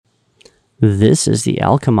This is the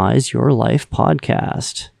Alchemize Your Life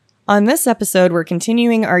podcast. On this episode, we're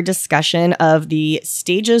continuing our discussion of the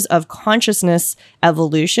stages of consciousness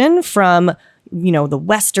evolution from, the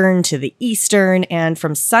Western to the Eastern and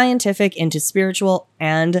from scientific into spiritual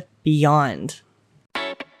and beyond.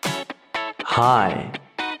 Hi,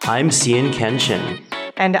 I'm Cian Kenshin.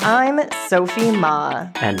 And I'm Sophie Ma.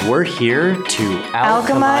 And we're here to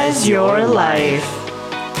Alchemize your life.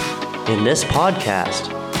 In this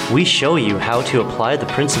podcast, we show you how to apply the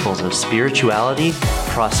principles of spirituality,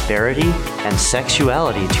 prosperity, and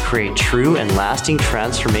sexuality to create true and lasting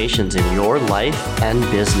transformations in your life and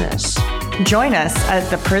business. Join us at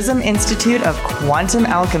the Prism Institute of Quantum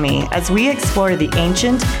Alchemy as we explore the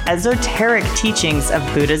ancient, esoteric teachings of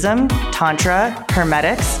Buddhism, Tantra,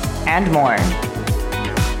 Hermetics, and more.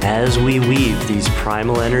 As we weave these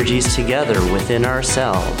primal energies together within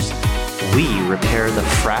ourselves, we repair the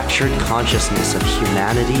fractured consciousness of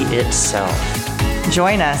humanity itself.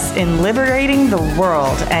 Join us in liberating the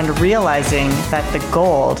world and realizing that the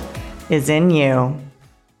gold is in you.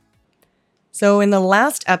 So in the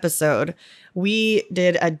last episode, we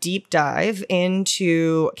did a deep dive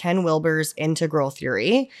into Ken Wilber's integral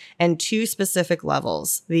theory and two specific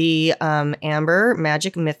levels, the amber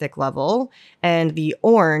magic mythic level and the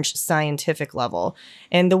orange scientific level.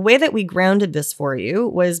 And the way that we grounded this for you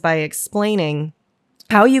was by explaining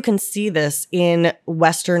how you can see this in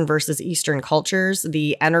Western versus Eastern cultures,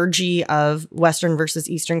 the energy of Western versus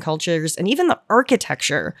Eastern cultures, and even the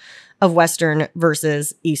architecture of Western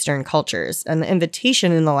versus Eastern cultures. And the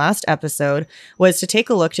invitation in the last episode was to take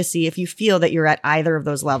a look to see if you feel that you're at either of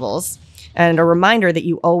those levels. And a reminder that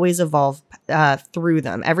you always evolve through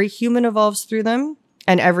them. Every human evolves through them,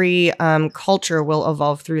 and every culture will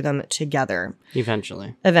evolve through them together.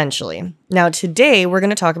 Eventually. Now, today, we're going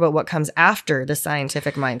to talk about what comes after the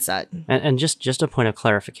scientific mindset. And just a point of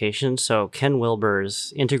clarification. So Ken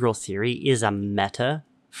Wilber's integral theory is a meta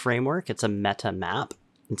framework. It's a meta map.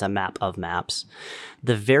 It's a map of maps.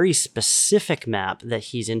 The very specific map that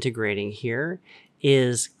he's integrating here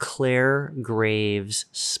is Claire Graves'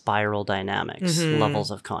 spiral dynamics, levels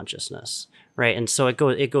of consciousness. Right. And so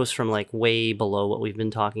it goes from like way below what we've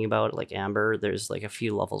been talking about, like amber. There's like a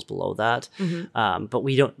few levels below that. But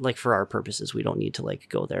we don't, like, for our purposes, we don't need to like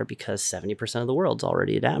go there because 70% of the world's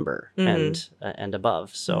already at amber and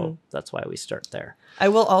above. So that's why we start there. I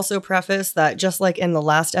will also preface that just like in the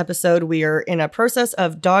last episode, we are in a process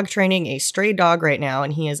of dog training a stray dog right now,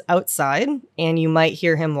 and he is outside, and you might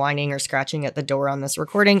hear him whining or scratching at the door on this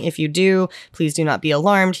recording. If you do, please do not be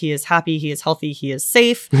alarmed. He is happy, he is healthy, he is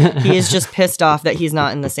safe. He is just pissed off that he's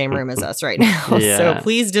not in the same room as us right now. Yeah. So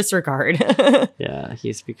please disregard. Yeah,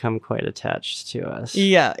 he's become quite attached to us.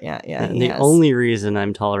 Yeah. And the only reason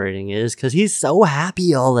I'm tolerating it is because he's so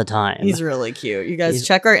happy all the time. He's really cute. You guys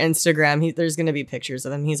check our Instagram. There's going to be pictures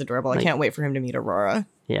of him. He's adorable. I can't wait for him to meet Aurora.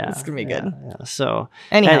 Yeah. It's going to be good. Yeah. So,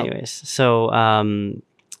 anyways.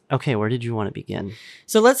 Okay, where did you want to begin?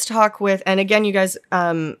 So let's talk and again, you guys,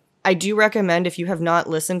 I do recommend, if you have not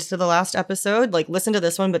listened to the last episode, like listen to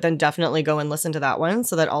this one, but then definitely go and listen to that one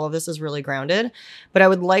so that all of this is really grounded. But I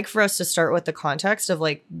would like for us to start with the context of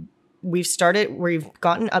like, we've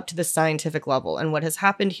gotten up to the scientific level. And what has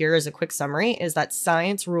happened here, as a quick summary, is that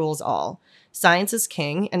science rules all. Science is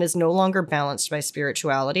king and is no longer balanced by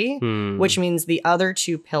spirituality, which means the other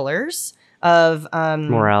two pillars of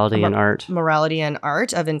morality and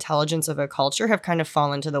art, of intelligence of a culture have kind of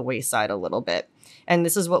fallen to the wayside a little bit. And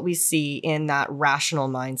this is what we see in that rational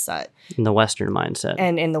mindset. In the Western mindset.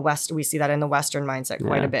 And in the West, we see that in the Western mindset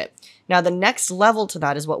quite a bit. Now, the next level to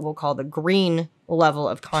that is what we'll call the green level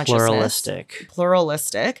of consciousness.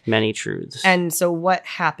 Pluralistic. Many truths. And so what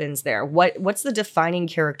happens there? What's the defining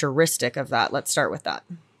characteristic of that? Let's start with that.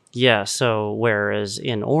 Yeah, so whereas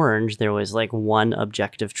in orange, there was like one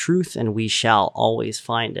objective truth and we shall always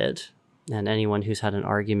find it. And anyone who's had an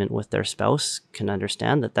argument with their spouse can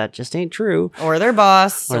understand that just ain't true. Or their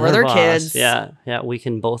boss, or their kids. Yeah, we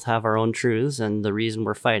can both have our own truths, and the reason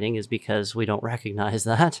we're fighting is because we don't recognize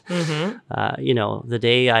that. The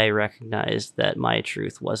day I recognized that my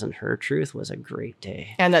truth wasn't her truth was a great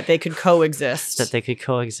day. And that they could coexist.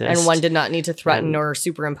 And one did not need to threaten or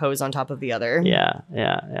superimpose on top of the other. Yeah.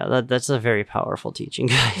 That's a very powerful teaching,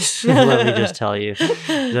 guys. Let me just tell you.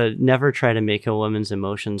 Never try to make a woman's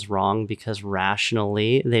emotions wrong because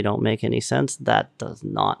rationally they don't make any sense. That does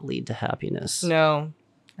not lead to happiness. No.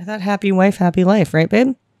 I thought happy wife, happy life, right,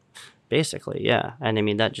 babe? Basically, yeah. And I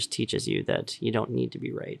mean, that just teaches you that you don't need to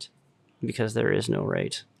be right because there is no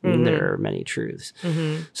right. And there are many truths.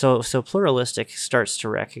 So pluralistic starts to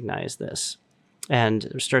recognize this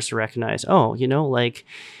and starts to recognize,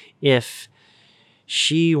 if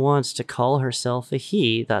she wants to call herself a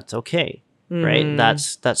he, that's okay, right?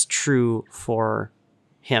 That's true for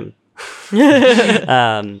him.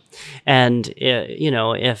 And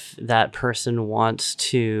if that person wants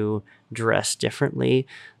to dress differently,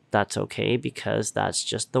 that's okay, because that's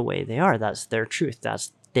just the way they are. That's their truth.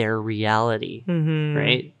 That's their reality,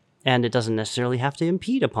 right? And it doesn't necessarily have to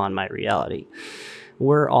impede upon my reality.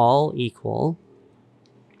 We're all equal,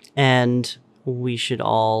 and we should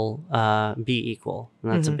all be equal.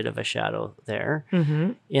 And that's a bit of a shadow there,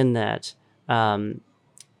 in that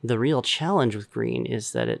the real challenge with green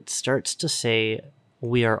is that it starts to say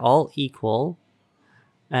we are all equal,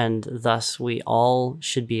 and thus we all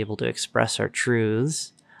should be able to express our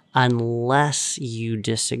truths unless you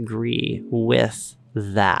disagree with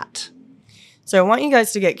that. So I want you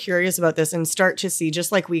guys to get curious about this and start to see, just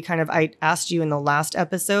like I asked you in the last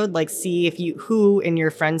episode, like see if who in your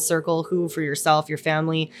friend circle, who for yourself, your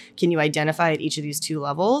family, can you identify at each of these two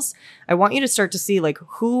levels? I want you to start to see like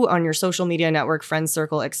who on your social media network, friend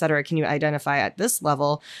circle, etc., can you identify at this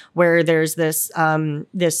level where there's this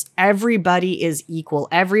everybody is equal,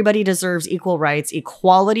 everybody deserves equal rights,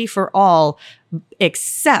 equality for all,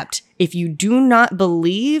 except if you do not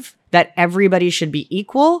believe that everybody should be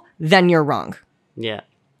equal, then you're wrong. Yeah.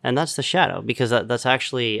 And that's the shadow, because that's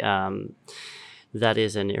actually, that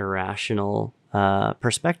is an irrational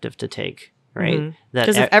perspective to take, right?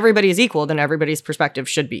 Because if everybody is equal, then everybody's perspective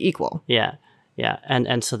should be equal. Yeah. Yeah.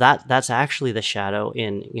 And so that's actually the shadow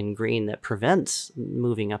in green that prevents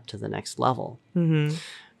moving up to the next level,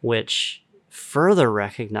 which further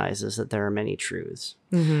recognizes that there are many truths.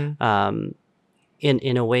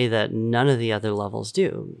 In a way that none of the other levels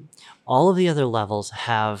do. All of the other levels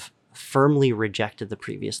have firmly rejected the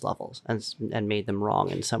previous levels and made them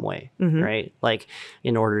wrong in some way, right? Like,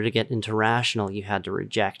 in order to get into rational, you had to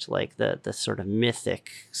reject like the sort of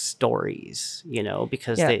mythic stories,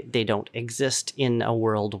 because they don't exist in a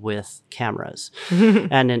world with cameras.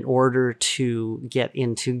 And in order to get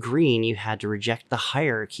into green, you had to reject the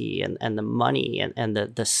hierarchy and the money and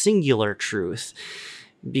the singular truth,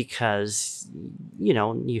 because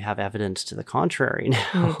you have evidence to the contrary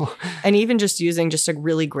now. And even just to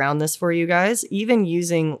really ground this for you guys, even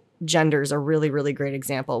using gender is a really, really great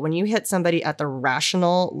example. When you hit somebody at the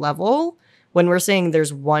rational level, when we're saying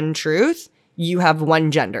there's one truth, you have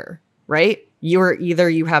one gender, right?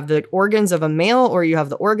 You have the organs of a male or you have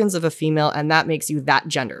the organs of a female, and that makes you that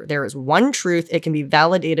gender. There is one truth. It can be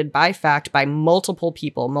validated by fact by multiple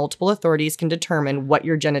people. Multiple authorities can determine what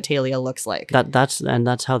your genitalia looks like.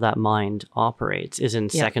 That's how that mind operates, is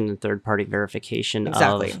in second and third party verification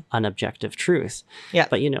of an objective truth. Yeah.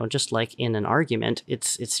 But just like in an argument,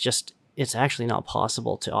 it's actually not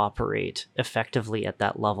possible to operate effectively at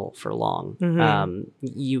that level for long.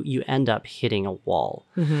 You end up hitting a wall.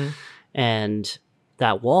 And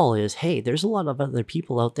that wall is, hey, there's a lot of other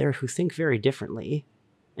people out there who think very differently.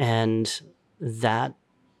 And that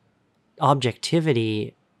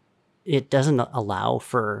objectivity, it doesn't allow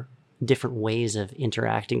for different ways of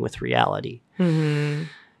interacting with reality. And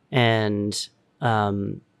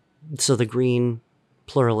so the green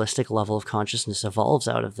pluralistic level of consciousness evolves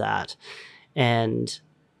out of that. And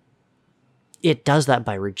it does that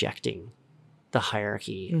by rejecting the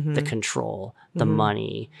hierarchy, the control, the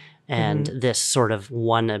money, and this sort of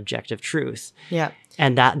one objective truth. Yeah.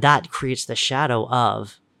 And that creates the shadow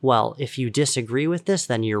of, well, if you disagree with this,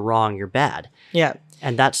 then you're wrong, you're bad. Yeah.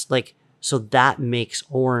 And that's like, so that makes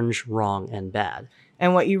orange wrong and bad.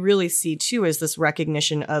 And what you really see too is this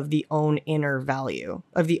recognition of the own inner value,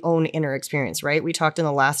 of the own inner experience, right? We talked in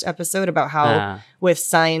the last episode about how with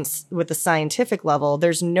science, with the scientific level,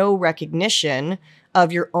 there's no recognition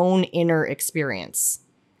of your own inner experience,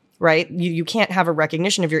 right? You can't have a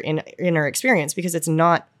recognition of your inner experience because it's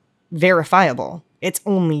not verifiable. It's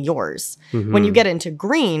only yours. When you get into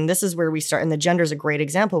green, this is where we start. And the gender is a great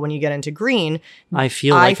example. When you get into green, I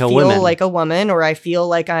feel like a woman, or I feel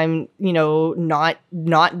like I'm,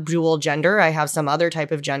 not dual gender. I have some other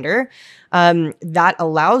type of gender. That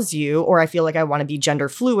allows you, or I feel like I want to be gender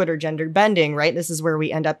fluid or gender bending, right? This is where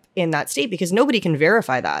we end up in that state because nobody can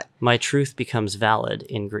verify that. My truth becomes valid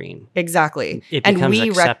in green. Exactly. It becomes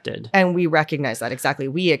accepted. And we recognize that. Exactly.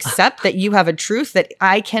 We accept that you have a truth that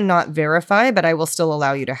I cannot verify, but I will still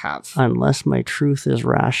allow you to have. Unless my truth is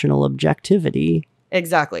rational objectivity.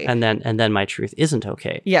 Exactly. And then my truth isn't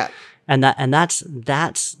okay. Yeah. And that's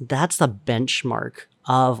the benchmark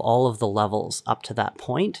of all of the levels up to that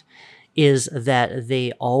point, is that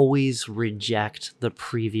they always reject the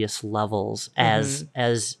previous levels as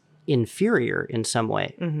inferior in some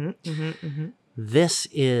way. This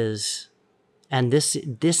is And this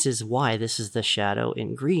is why this is the shadow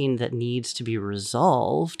in green that needs to be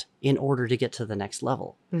resolved in order to get to the next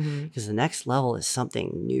level. Because the next level is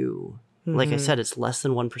something new. Like I said, it's less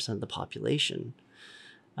than 1% of the population.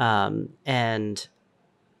 And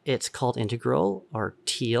it's called integral or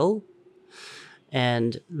teal.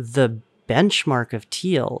 And the benchmark of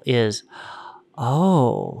teal is,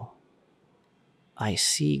 oh, I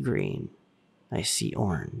see green. I see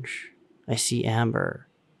orange. I see amber.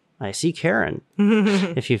 I see Karen.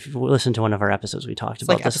 If you've listened to one of our episodes, we talked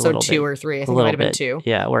about like this a little episode 2 bit. or 3. I think it might have been 2.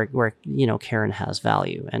 Yeah, where Karen has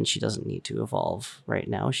value and she doesn't need to evolve right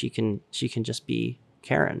now. She can just be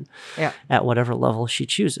Karen. Yeah. At whatever level she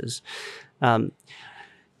chooses.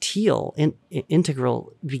 Teal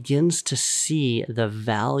integral begins to see the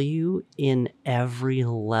value in every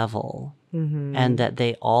level. And that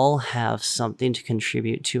they all have something to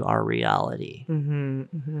contribute to our reality.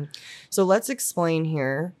 So let's explain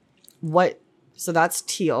here so that's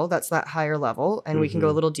teal, that's that higher level, and we can go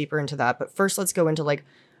a little deeper into that. But first, let's go into like,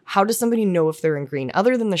 how does somebody know if they're in green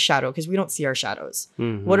other than the shadow? Because we don't see our shadows.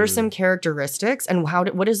 What are some characteristics, and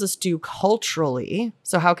what does this do culturally?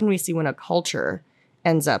 So how can we see when a culture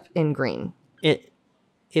ends up in green?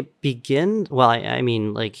 It begins, well, I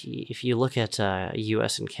mean, like, if you look at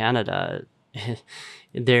US and Canada,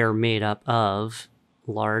 they're made up of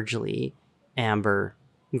largely amber,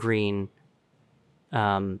 green,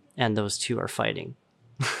 and those two are fighting.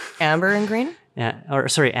 Amber and green?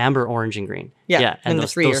 Amber, orange, and green. Yeah, and the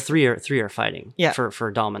those three are fighting. Yeah.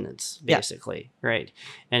 for dominance, basically, right?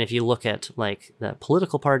 And if you look at like the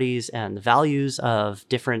political parties and the values of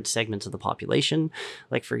different segments of the population,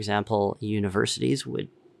 like for example, universities would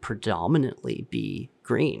predominantly be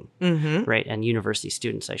green, right? And university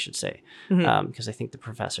students, I should say, because I think the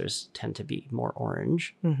professors tend to be more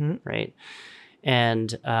orange, right?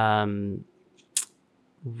 And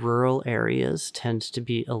rural areas tend to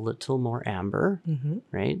be a little more amber,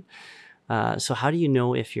 right? So how do you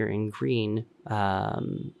know if you're in green?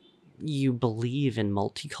 You believe in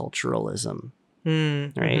multiculturalism,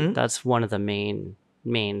 right? That's one of the main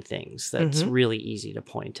things that's really easy to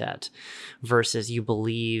point at, versus you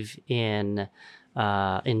believe in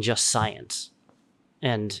just science,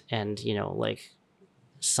 and like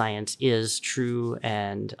science is true,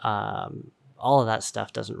 and all of that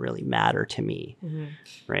stuff doesn't really matter to me,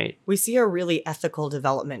 right? We see a really ethical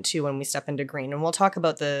development too when we step into green, and we'll talk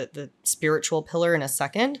about the spiritual pillar in a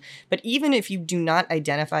second. But even if you do not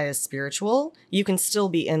identify as spiritual, you can still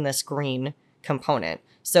be in this green component.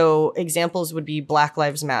 So examples would be Black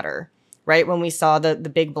Lives Matter, right? When we saw the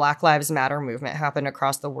big Black Lives Matter movement happen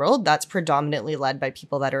across the world, that's predominantly led by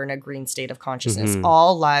people that are in a green state of consciousness.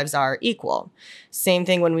 All lives are equal. Same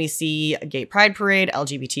thing when we see a gay pride parade,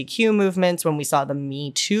 LGBTQ movements, when we saw the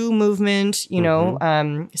Me Too movement,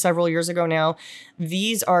 several years ago now.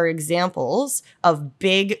 These are examples of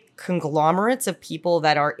big conglomerates of people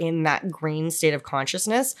that are in that green state of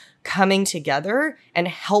consciousness coming together and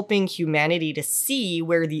helping humanity to see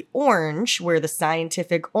where the orange, where the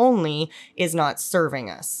scientific only, is not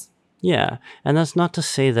serving us. Yeah, and that's not to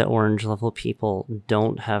say that orange level people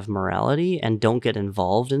don't have morality and don't get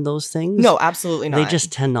involved in those things. No, absolutely not. They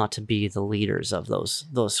just tend not to be the leaders of those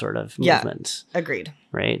sort of movements. Agreed.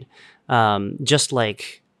 Right? Just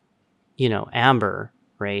like, amber,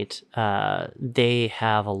 right? They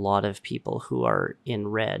have a lot of people who are in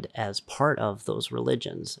red as part of those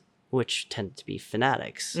religions, which tend to be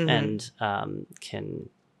fanatics and can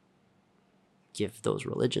give those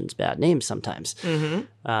religions bad names sometimes.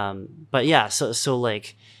 But yeah, so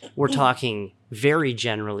like we're talking very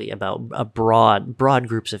generally about a broad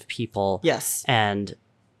groups of people. Yes. And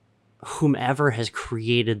whomever has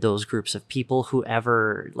created those groups of people,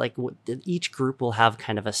 each group will have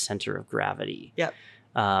kind of a center of gravity. Yep.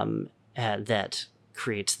 That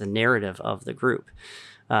creates the narrative of the group.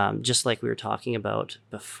 Just like we were talking about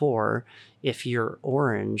before, if you're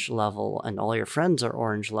orange level and all your friends are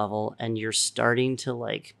orange level and you're starting to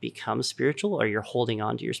like become spiritual, or you're holding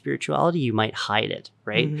on to your spirituality, you might hide it,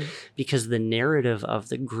 right? Because the narrative of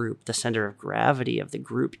the group, the center of gravity of the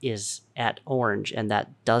group is at orange, and that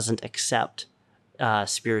doesn't accept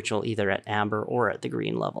spiritual either at amber or at the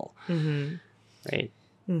green level, right?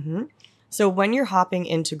 So when you're hopping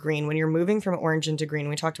into green, when you're moving from orange into green,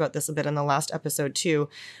 we talked about this a bit in the last episode too,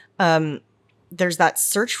 there's that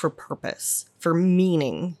search for purpose, for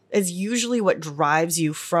meaning, is usually what drives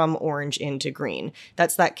you from orange into green.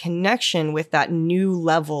 That's that connection with that new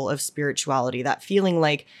level of spirituality, that feeling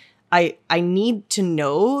like I need to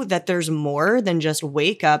know that there's more than just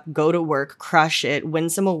wake up, go to work, crush it, win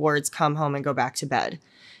some awards, come home and go back to bed.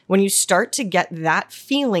 When you start to get that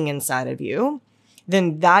feeling inside of you,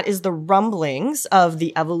 then that is the rumblings of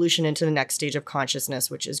the evolution into the next stage of consciousness,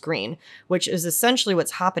 which is green, which is essentially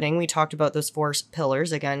what's happening. We talked about those 4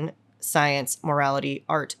 pillars, again, science, morality,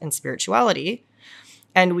 art, and spirituality.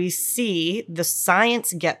 And we see the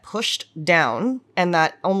science get pushed down, and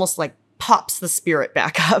that almost like pops the spirit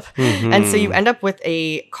back up. Mm-hmm. And so you end up with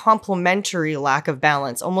a complementary lack of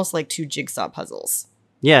balance, almost like 2 jigsaw puzzles.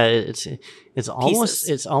 Yeah, it's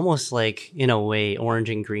almost like, in a way, orange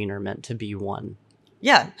and green are meant to be one.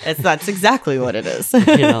 Yeah, that's exactly what it is.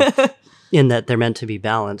 In that they're meant to be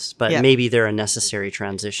balanced, but Yeah. maybe they're a necessary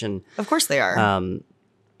transition. Of course they are.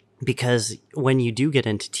 Because when you do get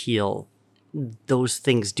into teal, those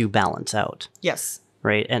things do balance out, Yes.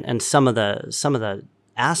 right? And some of the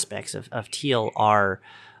aspects of teal are,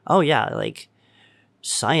 like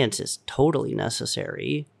science is totally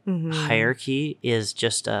necessary. Mm-hmm. Hierarchy is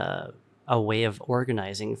just a way of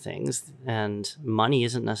organizing things, and money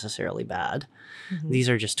isn't necessarily bad. Mm-hmm. These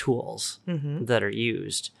are just tools that are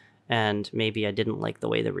used. And maybe I didn't like the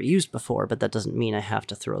way they were used before, but that doesn't mean I have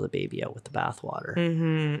to throw the baby out with the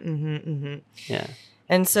bathwater. Yeah.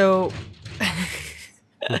 And so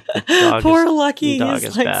Dog poor is- Lucky, dog he's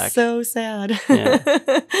is like back. so sad.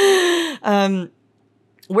 Yeah.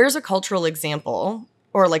 Where's a cultural example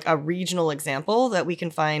or like a regional example that we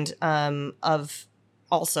can find of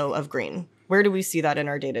green? Where do we see that in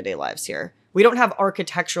our day-to-day lives here? We don't have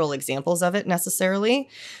architectural examples of it necessarily,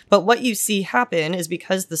 but what you see happen is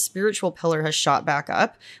because the spiritual pillar has shot back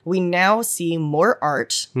up, we now see more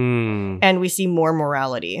art and we see more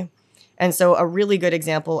morality. And so a really good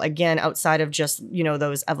example, again, outside of just,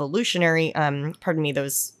 those evolutionary,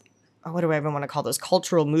 those, what do I even want to call those,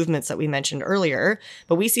 cultural movements that we mentioned earlier,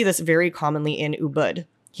 but we see this very commonly in Ubud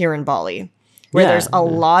here in Bali, where there's a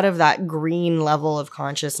lot of that green level of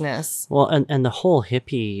consciousness. Well, and the whole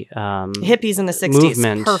hippie hippies in the 60s,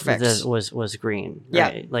 movement perfect. was green, Yeah.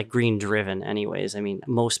 right? Like green driven anyways. I mean,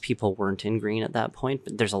 most people weren't in green at that point,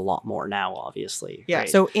 but there's a lot more now, obviously. Yeah. Right?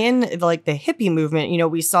 So in like the hippie movement,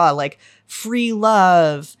 we saw like free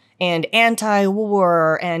love and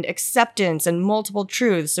anti-war and acceptance and multiple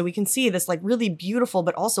truths. So we can see this like really beautiful,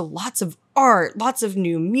 but also lots of art, lots of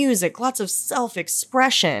new music, lots of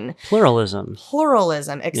self-expression, pluralism,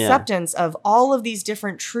 acceptance of all of these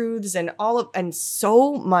different truths, and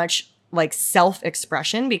so much like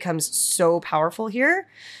self-expression becomes so powerful here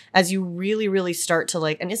as you really, really start to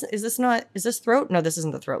like, and is this throat? No, this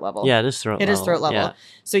isn't the throat level. Yeah, it is throat level. It is throat level. Yeah.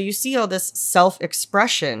 So you see all this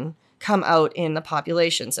self-expression come out in the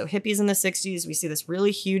population. So hippies in the 60s, we see this really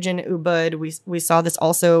huge in Ubud. We saw this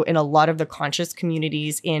also in a lot of the conscious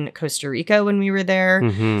communities in Costa Rica when we were there.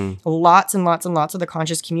 Mm-hmm. Lots and lots and lots of the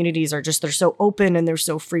conscious communities are just, they're so open and they're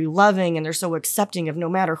so free loving and they're so accepting of no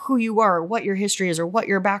matter who you are or what your history is or what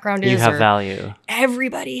your background is. You have value.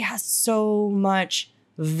 Everybody has so much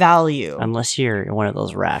value. Unless you're one of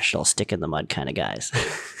those rational stick in the mud kind of guys.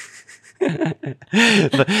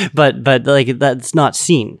 but like that's not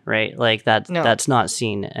seen, right? Like that's not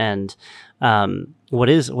seen. And what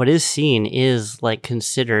is seen is like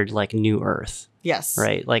considered like new earth. Yes.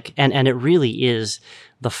 Right. Like and it really is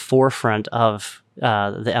the forefront of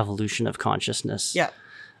the evolution of consciousness. Yeah.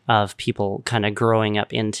 Of people kind of growing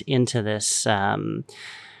up into this. I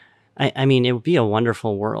mean, it would be a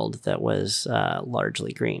wonderful world that was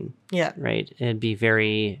largely green. Yeah. Right. It'd be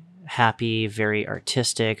very happy, very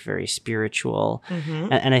artistic, very spiritual. Mm-hmm.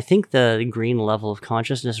 And I think the green level of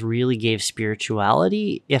consciousness really gave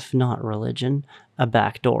spirituality, if not religion, a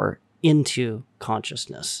backdoor into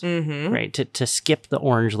consciousness, right? To skip the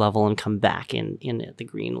orange level and come back in at the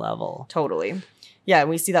green level. Totally. Yeah, and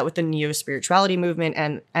we see that with the neo-spirituality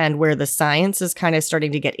movement and where the science is kind of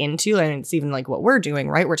starting to get into, and it's even like what we're doing,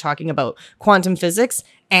 right? We're talking about quantum physics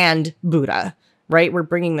and Buddha, right? We're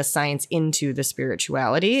bringing the science into the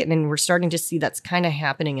spirituality, and then we're starting to see that's kind of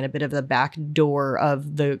happening in a bit of the back door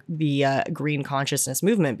of the green consciousness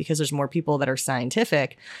movement, because there's more people that are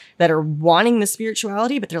scientific that are wanting the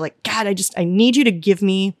spirituality, but they're like, God, I need you to give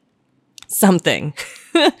me something.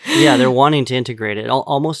 Yeah, they're wanting to integrate it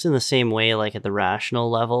almost in the same way, like at the rational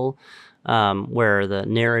level, where the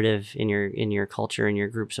narrative in your culture, in your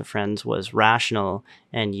groups of friends, was rational,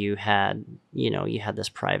 and you had this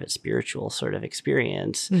private spiritual sort of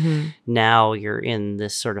experience. Mm-hmm. Now you're in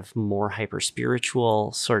this sort of more hyper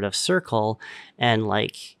spiritual sort of circle, and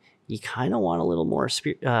like you kind of want a little more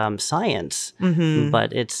science,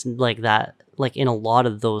 but it's like that. Like in a lot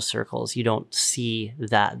of those circles, you don't see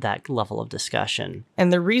that level of discussion.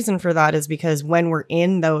 And the reason for that is because when we're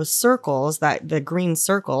in those circles, that the green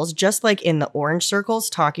circles, just like in the orange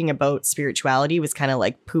circles, talking about spirituality was kind of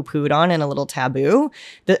like poo-pooed on and a little taboo.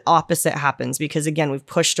 The opposite happens because, again, we've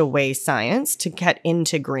pushed away science to get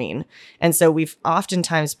into green. And so we've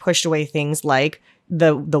oftentimes pushed away things like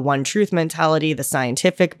the one truth mentality, the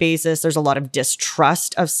scientific basis. There's a lot of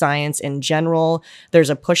distrust of science in general. There's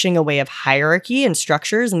a pushing away of hierarchy and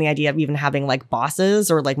structures and the idea of even having like bosses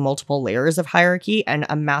or like multiple layers of hierarchy, and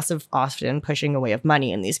a massive often pushing away of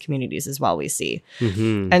money in these communities as well, we see.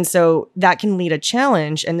 And so that can lead a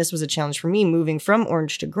challenge. And this was a challenge for me moving from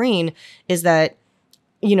orange to green, is that,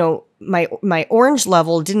 you know, my orange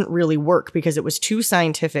level didn't really work because it was too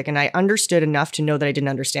scientific and I understood enough to know that I didn't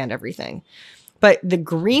understand everything. But the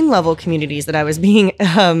green level communities that I was being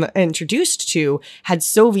introduced to had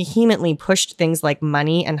so vehemently pushed things like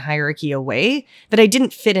money and hierarchy away that I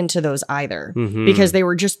didn't fit into those either, because they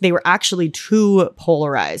were actually too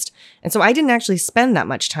polarized. And so I didn't actually spend that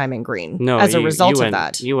much time in green as a result of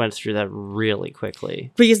that. You went through that really quickly.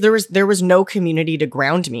 Because there was no community to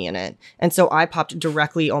ground me in it. And so I popped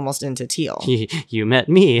directly almost into teal. You met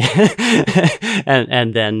me.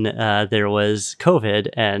 and then there was COVID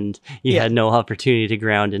and you had no opportunity to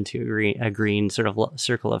ground into a green sort of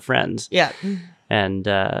circle of friends. Yeah. And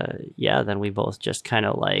then we both just kind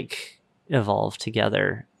of like evolved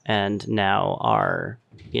together and now are,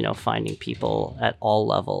 you know, finding people at all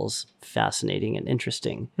levels fascinating and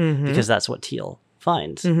interesting because that's what teal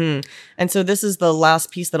finds. And so this is the last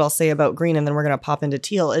piece that I'll say about green, and then we're going to pop into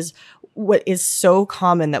teal, is what is so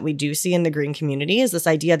common that we do see in the green community is this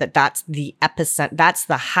idea that that's the epicenter, that's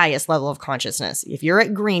the highest level of consciousness. If you're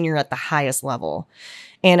at green, you're at the highest level.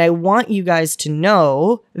 And I want you guys to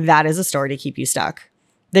know that is a story to keep you stuck.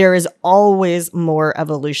 There is always more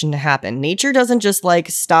evolution to happen. Nature doesn't just like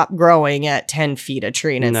stop growing at 10 feet a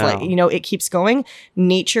tree and it's like, you know, it keeps going.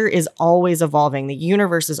 Nature is always evolving. The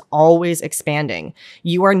universe is always expanding.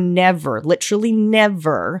 You are never, literally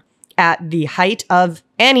never at the height of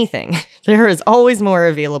anything. There is always more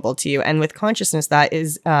available to you. And with consciousness, that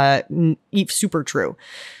is super true.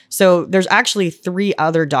 So there's actually 3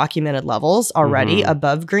 other documented levels already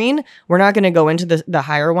above green. We're not going to go into the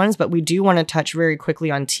higher ones, but we do want to touch very quickly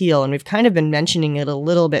on teal. And we've kind of been mentioning it a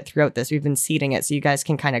little bit throughout this. We've been seeding it so you guys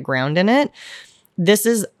can kind of ground in it. This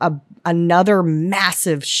is another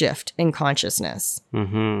massive shift in consciousness.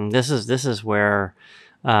 This is where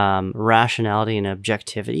rationality and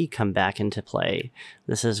objectivity come back into play.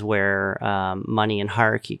 This is where money and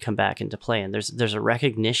hierarchy come back into play. And there's a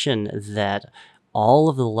recognition that all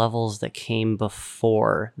of the levels that came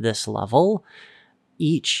before this level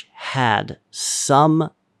each had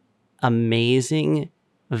some amazing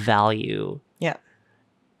value. Yeah.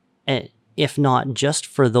 If not just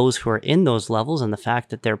for those who are in those levels and the fact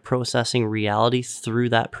that they're processing reality through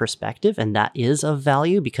that perspective, and that is of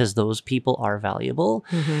value because those people are valuable.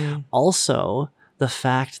 Also, the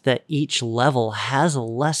fact that each level has a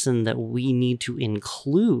lesson that we need to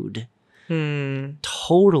include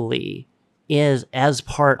totally is as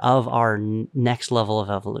part of our next level of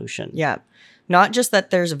evolution. Yeah. Not just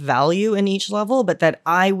that there's value in each level, but that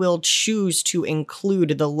I will choose to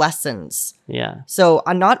include the lessons. Yeah. So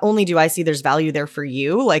not only do I see there's value there for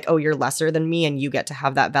you, like, oh, you're lesser than me and you get to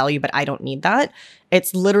have that value, but I don't need that.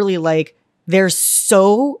 It's literally like there's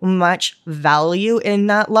so much value in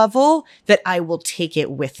that level that I will take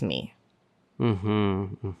it with me.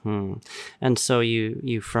 And so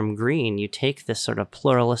you from green, you take this sort of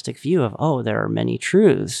pluralistic view of, oh, there are many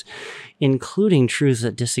truths, including truths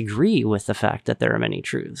that disagree with the fact that there are many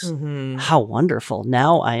truths. How wonderful.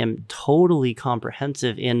 Now I am totally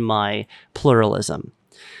comprehensive in my pluralism,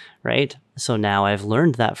 right? So now I've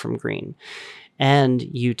learned that from green. And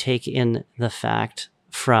you take in the fact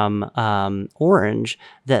from orange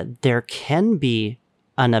that there can be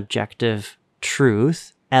an objective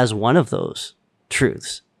truth as one of those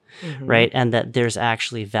truths, right? And that there's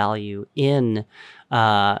actually value in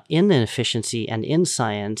efficiency and in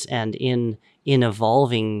science and in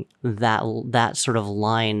evolving that sort of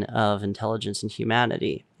line of intelligence and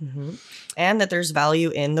humanity. And that there's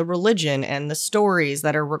value in the religion and the stories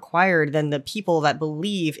that are required, then the people that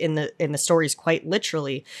believe in the stories quite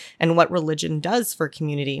literally, and what religion does for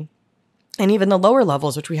community. And even the lower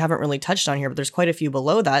levels, which we haven't really touched on here, but there's quite a few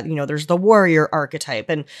below that. You know, there's the warrior archetype,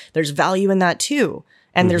 and there's value in that too.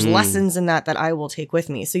 And there's lessons in that I will take with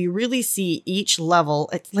me. So you really see each level.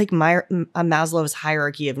 It's like Maslow's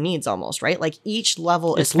hierarchy of needs almost, right? Like each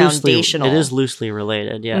level is foundational. It is loosely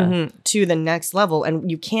related, yeah. To the next level.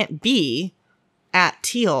 And you can't be at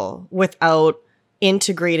teal without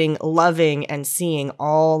integrating, loving, and seeing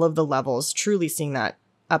all of the levels, truly seeing that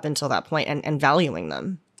up until that point and valuing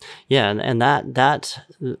them. Yeah, and that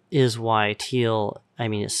is why teal, I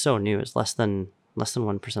mean, it's so new. It's less than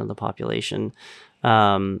 1% of the population.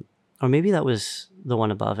 Or maybe that was the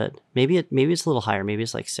one above it. Maybe it's a little higher. Maybe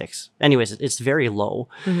it's like 6. Anyways, it's very low.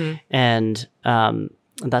 And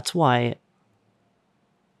that's why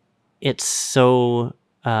it's so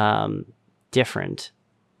different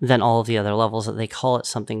than all of the other levels, that they call it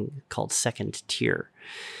something called second tier,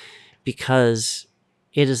 because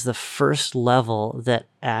it is the first level that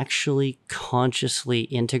actually consciously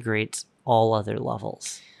integrates all other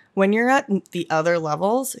levels. When you're at the other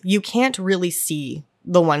levels, you can't really see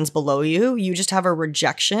the ones below you. You just have a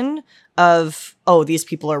rejection of, oh, these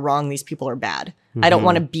people are wrong, these people are bad. I don't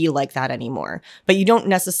want to be like that anymore. But you don't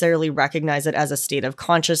necessarily recognize it as a state of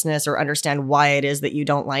consciousness or understand why it is that you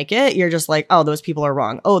don't like it. You're just like, oh, those people are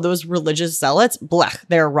wrong. Oh, those religious zealots, blech,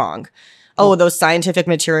 they're wrong. Oh, those scientific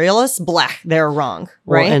materialists, blech, they're wrong,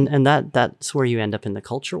 right? Well, and that's where you end up in the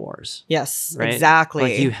culture wars. Yes, right? Exactly.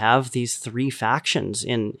 Like you have these 3 factions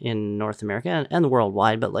in North America and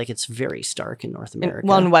worldwide, but like it's very stark in North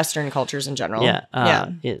America. In Western cultures in general. Yeah.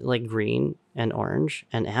 Like green and orange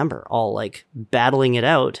and amber all like battling it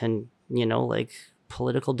out, and like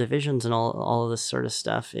political divisions and all of this sort of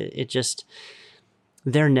stuff. It just,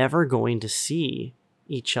 they're never going to see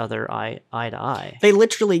each other eye to eye. They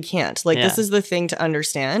literally can't. Like, this is the thing to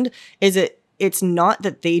understand, is it's not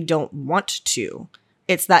that they don't want to.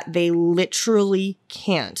 It's that they literally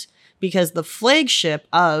can't. Because the flagship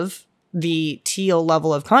of the teal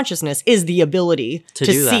level of consciousness is the ability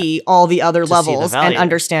to see all the other levels and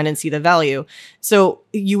understand and see the value. So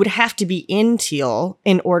you would have to be in teal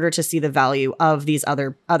in order to see the value of these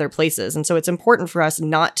other places. And so it's important for us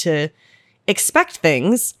not to expect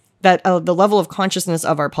things that the level of consciousness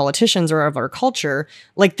of our politicians or of our culture,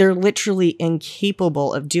 like they're literally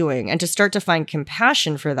incapable of doing, and to start to find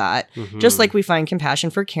compassion for that, just like we find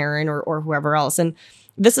compassion for Karen or whoever else. And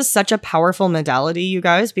this is such a powerful modality, you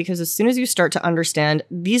guys, because as soon as you start to understand,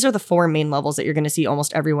 these are the 4 main levels that you're going to see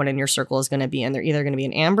almost everyone in your circle is going to be in. They're either going to be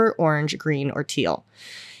in amber, orange, green, or teal.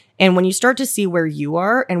 And when you start to see where you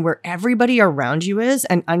are and where everybody around you is,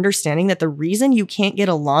 and understanding that the reason you can't get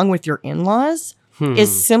along with your in-laws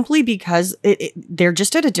is simply because they're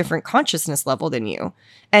just at a different consciousness level than you.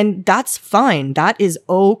 And that's fine. That is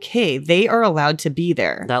okay. They are allowed to be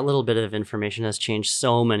there. That little bit of information has changed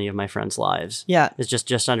so many of my friends' lives. Yeah. It's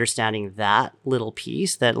just understanding that little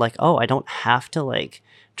piece, that like, oh, I don't have to like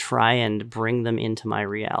try and bring them into my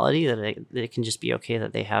reality, that it can just be okay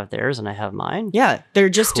that they have theirs and I have mine. Yeah, they're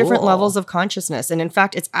just different levels of consciousness. And in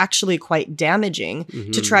fact, it's actually quite damaging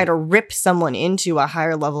to try to rip someone into a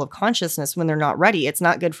higher level of consciousness when they're not ready. It's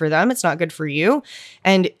not good for them. It's not good for you.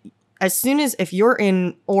 And as soon as, if you're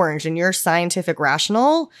in orange and you're scientific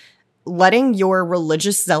rational, letting your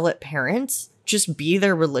religious zealot parents just be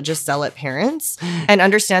their religious zealot parents and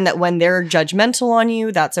understand that when they're judgmental on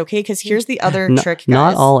you, that's okay. Because here's the other trick, guys.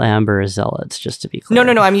 Not all amber is zealots, just to be clear. No.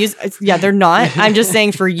 They're not. I'm just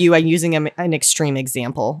saying for you, I'm using an extreme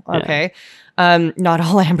example. Okay. Yeah. Not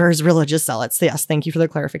all amber is religious zealots. Yes. Thank you for the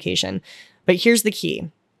clarification. But here's the key.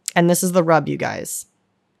 And this is the rub, you guys.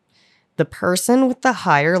 The person with the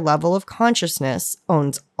higher level of consciousness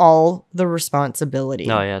owns all the responsibility.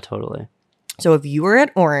 Oh, yeah, totally. So if you are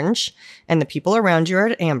at orange and the people around you are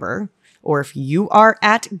at amber, or if you are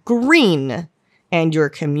at green and your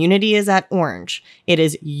community is at orange, it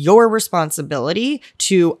is your responsibility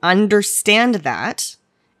to understand that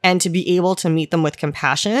and to be able to meet them with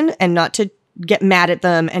compassion and not to get mad at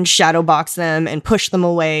them and shadow box them and push them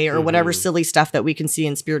away or whatever silly stuff that we can see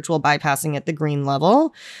in spiritual bypassing at the green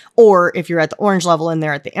level. Or if you're at the orange level and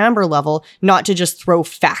they're at the amber level, not to just throw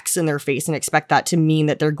facts in their face and expect that to mean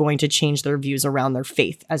that they're going to change their views around their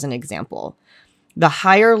faith, as an example. The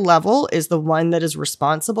higher level is the one that is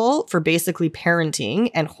responsible for basically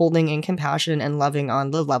parenting and holding in compassion and loving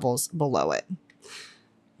on the levels below it.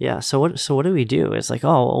 Yeah. So what do we do? It's like,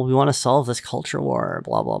 oh, well, we want to solve this culture war,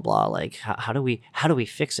 blah, blah, blah. Like, how do we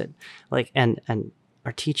fix it? Like, and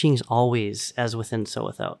our teaching's always as within, so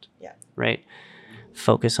without. Yeah. Right.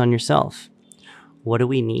 Focus on yourself. What do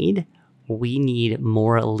we need? We need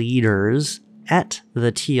more leaders at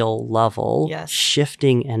the teal level, yes,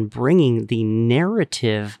 shifting and bringing the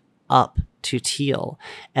narrative up to teal,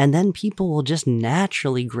 and then people will just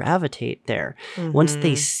naturally gravitate there once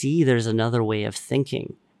they see there's another way of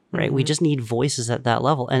thinking. Right. We just need voices at that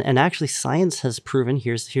level. And actually science has proven,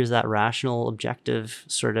 here's that rational, objective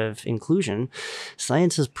sort of inclusion.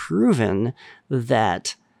 Science has proven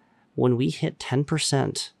that when we hit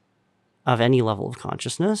 10% of any level of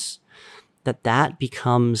consciousness, that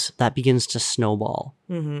begins to snowball.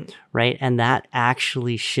 Right. And that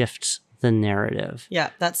actually shifts the narrative. Yeah.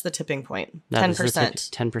 That's the tipping point. 10%.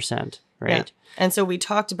 10%. Right. Yeah. And so we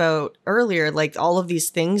talked about earlier, like all of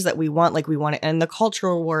these things that we want, like we want to end the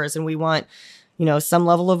cultural wars, and we want, some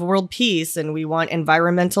level of world peace, and we want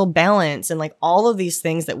environmental balance, and like all of these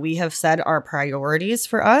things that we have said are priorities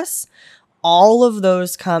for us. All of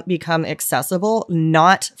those become accessible,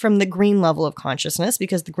 not from the green level of consciousness,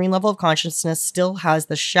 because the green level of consciousness still has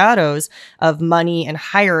the shadows of money and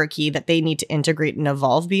hierarchy that they need to integrate and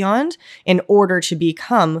evolve beyond in order to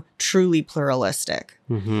become truly pluralistic.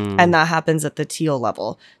 And that happens at the teal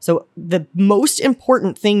level. So the most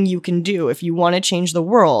important thing you can do if you want to change the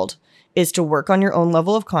world is to work on your own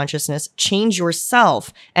level of consciousness, change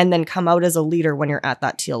yourself, and then come out as a leader when you're at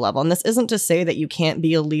that teal level. And this isn't to say that you can't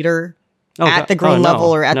be a leader at the green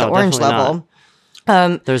level or at the orange level.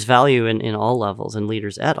 There's value in all levels and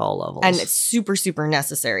leaders at all levels. And it's super, super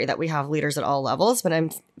necessary that we have leaders at all levels.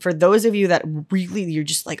 But for those of you that really, you're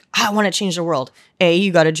just like, I want to change the world. A,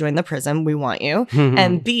 you got to join the Prism. We want you.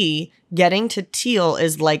 And B, getting to teal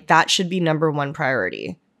is like, that should be number one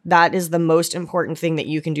priority. That is the most important thing that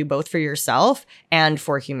you can do both for yourself and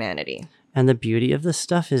for humanity. And the beauty of this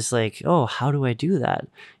stuff is like, oh, how do I do that?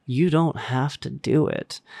 You don't have to do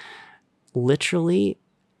it. Literally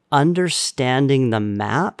understanding the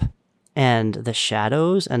map and the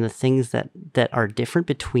shadows and the things that are different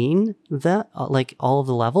between the like all of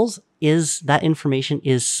the levels, is that information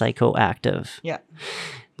is psychoactive. Yeah.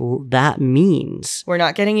 That means we're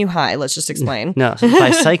not getting you high. Let's just explain. No, so by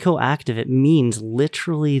psychoactive, it means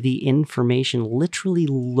literally the information, literally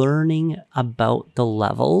learning about the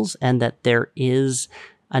levels, and that there is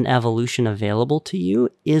an evolution available to you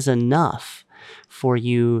is enough for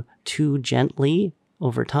you to gently,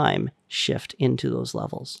 over time, shift into those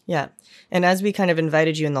levels. Yeah. And as we kind of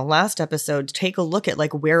invited you in the last episode, take a look at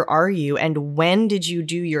like, where are you and when did you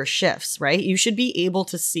do your shifts, right? You should be able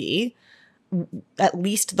to see at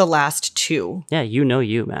least the last two. Yeah, you,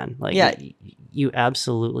 man. Like, yeah. You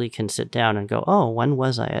absolutely can sit down and go, oh, when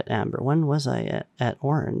was I at amber? When was I at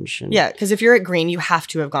orange? And yeah, because if you're at green, you have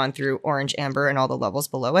to have gone through orange, amber, and all the levels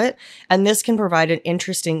below it. And this can provide an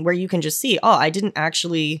interesting, where you can just see, oh, I didn't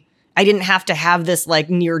have to have this like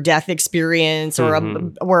near-death experience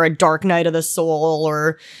or a dark night of the soul,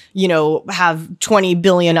 or, have 20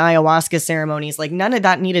 billion ayahuasca ceremonies. Like, none of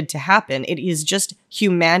that needed to happen. It is just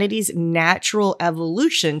humanity's natural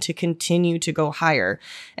evolution to continue to go higher.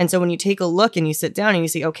 And so when you take a look and you sit down and you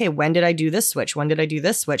see, okay, when did I do this switch? When did I do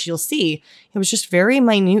this switch? You'll see it was just very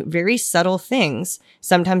minute, very subtle things.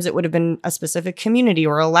 Sometimes it would have been a specific community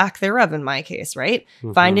or a lack thereof in my case, right?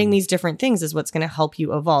 Finding these different things is what's going to help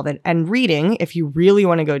you evolve. And reading, if you really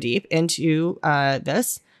want to go deep into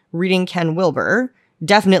this, reading Ken Wilber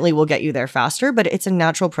definitely will get you there faster, but it's a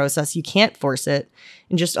natural process. You can't force it,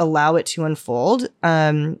 and just allow it to unfold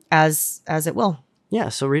as it will. Yeah,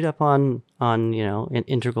 so read up on an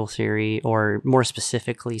integral theory, or more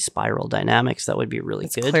specifically spiral dynamics. That would be really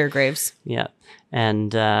good. Claire Graves. Yeah,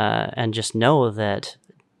 and just know that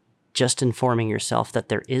just informing yourself that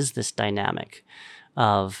there is this dynamic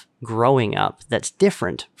of growing up that's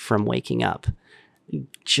different from waking up.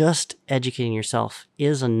 Just educating yourself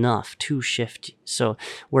is enough to shift. So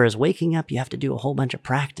whereas waking up, you have to do a whole bunch of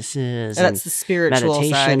practices. And that's the spiritual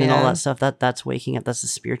meditation side, and all that stuff. That's waking up. That's the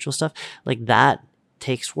spiritual stuff. Like, that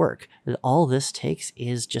takes work. All this takes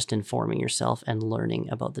is just informing yourself and learning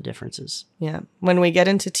about the differences. Yeah. When we get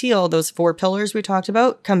into teal, those 4 pillars we talked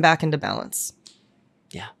about come back into balance.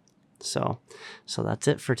 Yeah. So that's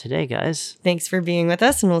it for today, guys. Thanks for being with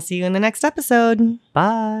us, and we'll see you in the next episode.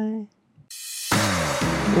 Bye.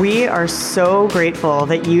 We are so grateful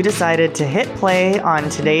that you decided to hit play on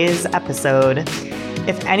today's episode.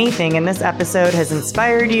 If anything in this episode has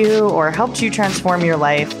inspired you or helped you transform your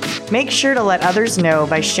life, make sure to let others know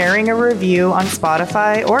by sharing a review on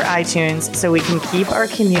Spotify or iTunes so we can keep our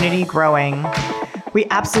community growing. We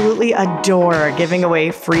absolutely adore giving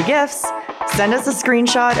away free gifts. Send us a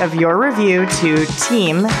screenshot of your review to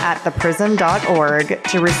team@theprism.org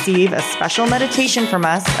to receive a special meditation from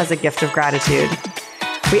us as a gift of gratitude.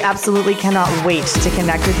 We absolutely cannot wait to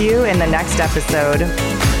connect with you in the next episode.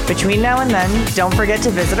 Between now and then, don't forget to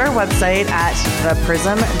visit our website at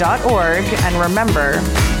theprism.org, and remember,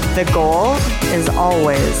 The gold is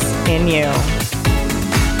always in you.